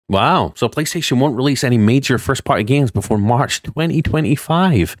Wow. So PlayStation won't release any major first-party games before March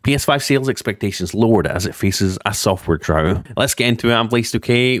 2025. PS5 sales expectations lowered as it faces a software drought. Let's get into it. I'm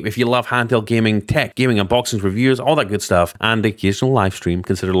Blaze2K. If you love handheld gaming, tech, gaming unboxings, reviews, all that good stuff, and the occasional live stream,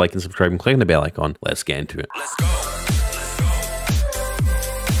 consider liking, subscribing, clicking the bell icon. Let's get into it. Let's go.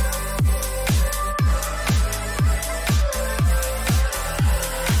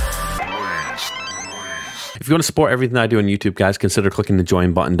 If you want to support everything I do on YouTube, guys, consider clicking the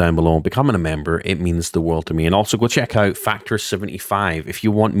join button down below and becoming a member. It means the world to me. And also go check out Factor 75 if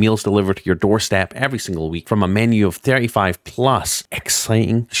you want meals delivered to your doorstep every single week from a menu of 35 plus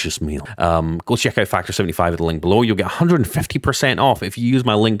exciting delicious meals. Go check out Factor 75 at the link below. You'll get 150% off if you use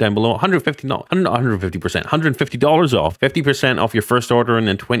my link down below. 150, not 150%, $150 off. 50% off your first order and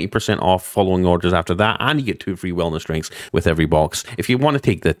then 20% off following orders after that. And you get 2 free wellness drinks with every box. If you want to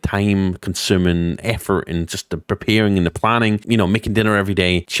take the time consuming effort and just the preparing and the planning, you know, making dinner every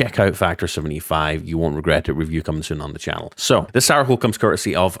day, check out Factor 75. You won't regret it. Review coming soon on the channel. So this article comes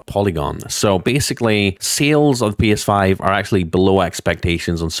courtesy of Polygon. So basically, sales of the PS5 are actually below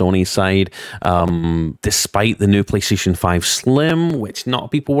expectations on Sony's side, despite the new PlayStation 5 Slim, which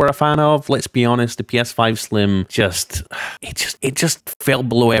not people were a fan of. Let's be honest, the PS5 Slim just fell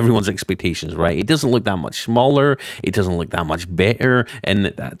below everyone's expectations, right? It doesn't look that much smaller. It doesn't look that much better, and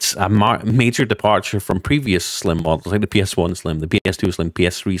that's a major departure from previous Slim models, like the PS1 Slim, the PS2 Slim,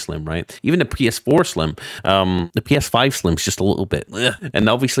 PS3 Slim, right? Even the PS4 Slim, the PS5 Slim's just a little bit. Ugh. And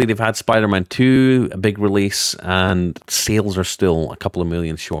obviously they've had Spider-Man 2, a big release, and sales are still a couple of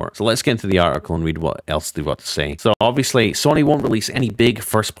million short. So let's get into the article and read what else they've got to say. So obviously, Sony won't release any big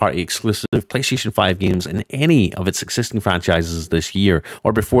first-party exclusive PlayStation 5 games in any of its existing franchises this year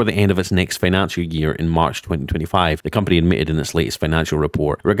or before the end of its next financial year in March 2025, the company admitted in its latest financial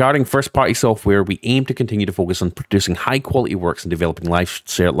report. Regarding first-party software, we aim to continue to focus on producing high-quality works and developing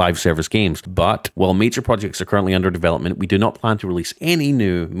live service games. But while major projects are currently under development, we do not plan to release any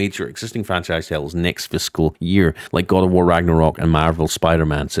new major existing franchise titles next fiscal year, like God of War Ragnarok and Marvel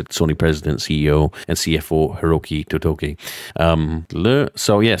Spider-Man, said Sony President, CEO, and CFO Hiroki Totoki.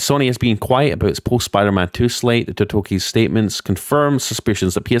 So yeah, Sony has been quiet about its post-Spider-Man 2 slate. The Totoki's statements confirm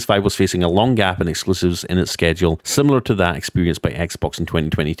suspicions that PS5 was facing a long gap in exclusives in its schedule, similar to that experienced by Xbox in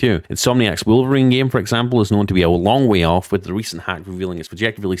 2022. Insomniac's Wolverine game, for example, is known to be a long way off, with the recent hack revealing its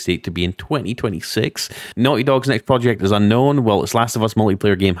projected release date to be in 2026. Naughty Dog's next project is unknown, while its Last of Us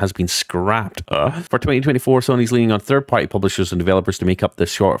multiplayer game has been scrapped. For 2024, Sony's leaning on third-party publishers and developers to make up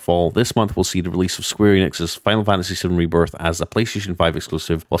this shortfall. This month will see the release of Square Enix's Final Fantasy VII Rebirth as a PlayStation 5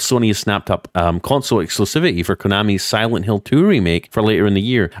 exclusive, while Sony has snapped up console exclusivity for Konami's Silent Hill 2 remake for later in the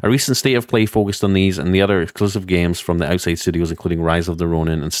year. A recent state of play focused on these and the other exclusive games from the outside studios, including Rise of the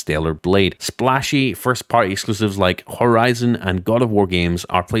Ronin and Stellar Blade. Splashy first-party exclusives like Horizon and God of War games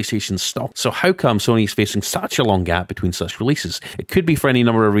are PlayStation's stock. So how come Sony is facing such a long gap between such releases? It could be for any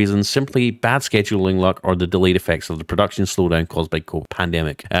number of reasons, simply bad scheduling luck or the delayed effects of the production slowdown caused by COVID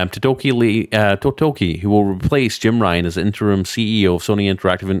pandemic. Totoki, who will replace Jim Ryan as interim CEO of Sony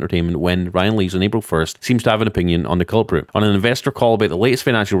Interactive Entertainment when Ryan leaves on April 1st, seems to have an opinion on the culprit. On an investor call about the latest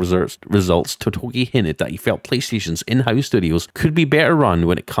financial results, Totoki hinted that he felt PlayStation's in-house studios could be better run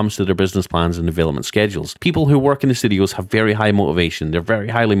when it comes to their business plans and development schedules. People who work in the studios have very high motivation. They're very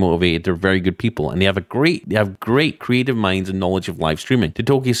highly motivated. They're very good people, and they have great creative minds and knowledge of live streaming,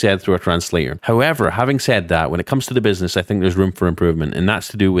 Totoki said through a translator. However, having said that, when it comes to the business, I think there's room for improvement, and that's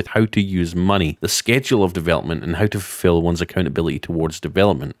to do with how to use money, the schedule of development, and how to fulfill one's accountability towards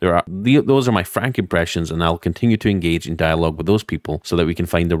development. Those are my frank impressions, and I'll continue to engage in dialogue with those people so that we can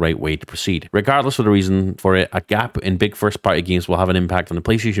find the right way to proceed. Regardless of the reason for it, a gap in big first-party games will have an impact on the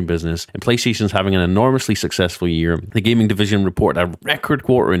PlayStation business, and PlayStation's having an enormously successful year. The gaming division reported a record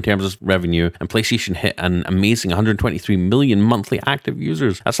quarter in terms of revenue, and PlayStation hit an amazing 123 million monthly active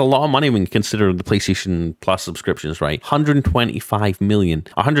users. That's a lot of money when you consider the PlayStation Plus subscriptions, right? 123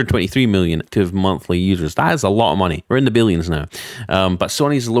 million active monthly users. That is a lot of money. We're in the billions now. But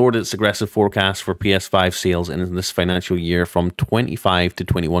Sony's lowered its aggressive forecast for PS5 sales in this financial year from 25 to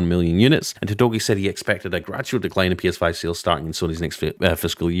 21 million units, and Totoki said he expected a gradual decline in PS5 sales starting in Sony's next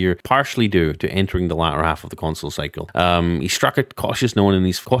fiscal year, partially due to entering the latter half of the console cycle. He struck a cautious tone in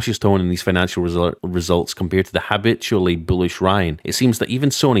these financial results compared to the habitually bullish Ryan. It seems that even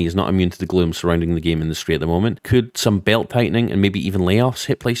Sony is not immune to the gloom surrounding the game industry at the moment. Could some belt tightening and maybe even layoffs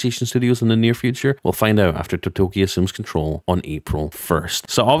hit PlayStation Studios in the near future? We'll find out after Totoki assumes control on April 1st.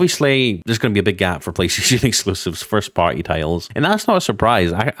 So obviously, there's going to be a big gap for PlayStation exclusives, first-party titles, and that's not a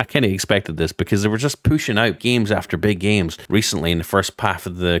surprise. I kind of expected this because they were just pushing out games after big games recently in the first half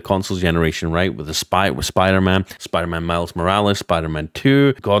of the console generation, right? With the Spider-Man, Spider-Man Miles Morales, Spider-Man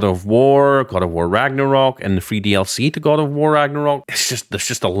 2, God of War Ragnarok, and the free DLC to God of War Ragnarok. There's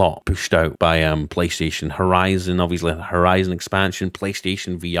just a lot pushed out by PlayStation. Horizon, obviously the Horizon expansion,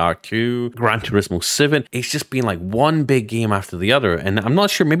 PlayStation VR 2, Gran Turismo 7. It's just been like one big game after the other. And I'm not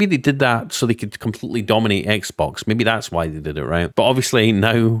sure, maybe they did that so they could completely dominate Xbox. Maybe that's why they did it, right? But obviously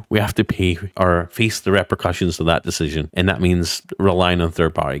now we have to pay or face the repercussions of that decision. And that means relying on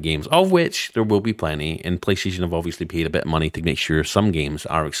third-party games, of which there will be plenty. And PlayStation have obviously paid a bit of money to make sure some games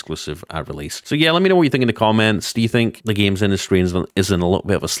are exclusive at release. So yeah, let me know what you think in the comments. Do you think the games industry is in a little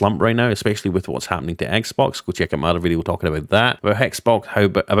bit of a slump right now, especially with what's happening to Xbox? Go check out my other video talking about that, about Xbox,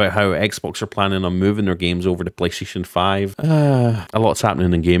 about how Xbox are planning on moving their games over to PlayStation 5. A lot's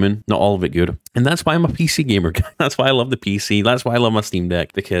happening in gaming, not all of it good. And that's why I'm a PC gamer. That's why I love the PC. That's why I love my Steam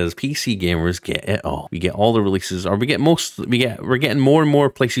Deck, because PC gamers get it all. We get all the releases, or we're getting more and more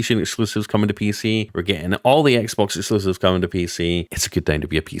PlayStation exclusives coming to PC. We're getting all the Xbox exclusives coming to PC. It's a good time to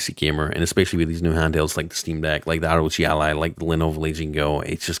be a PC gamer, and especially with these new handhelds like the Steam Deck, like the ROG Ally, like the Lenovo Legion Go.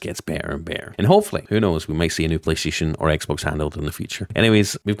 It just gets better and better. And hopefully, who knows, we might see a new PlayStation or Xbox handheld in the future.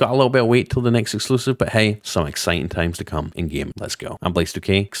 Anyways, we've got a little bit of wait till the next exclusive, but hey, some exciting times to come in game. Let's go. I'm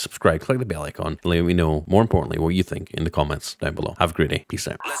Blaze2K. Subscribe, click the bell icon, and let me know, more importantly, what you think in the comments down below. Have a great day. Peace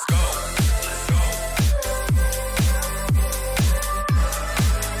out. Let's go.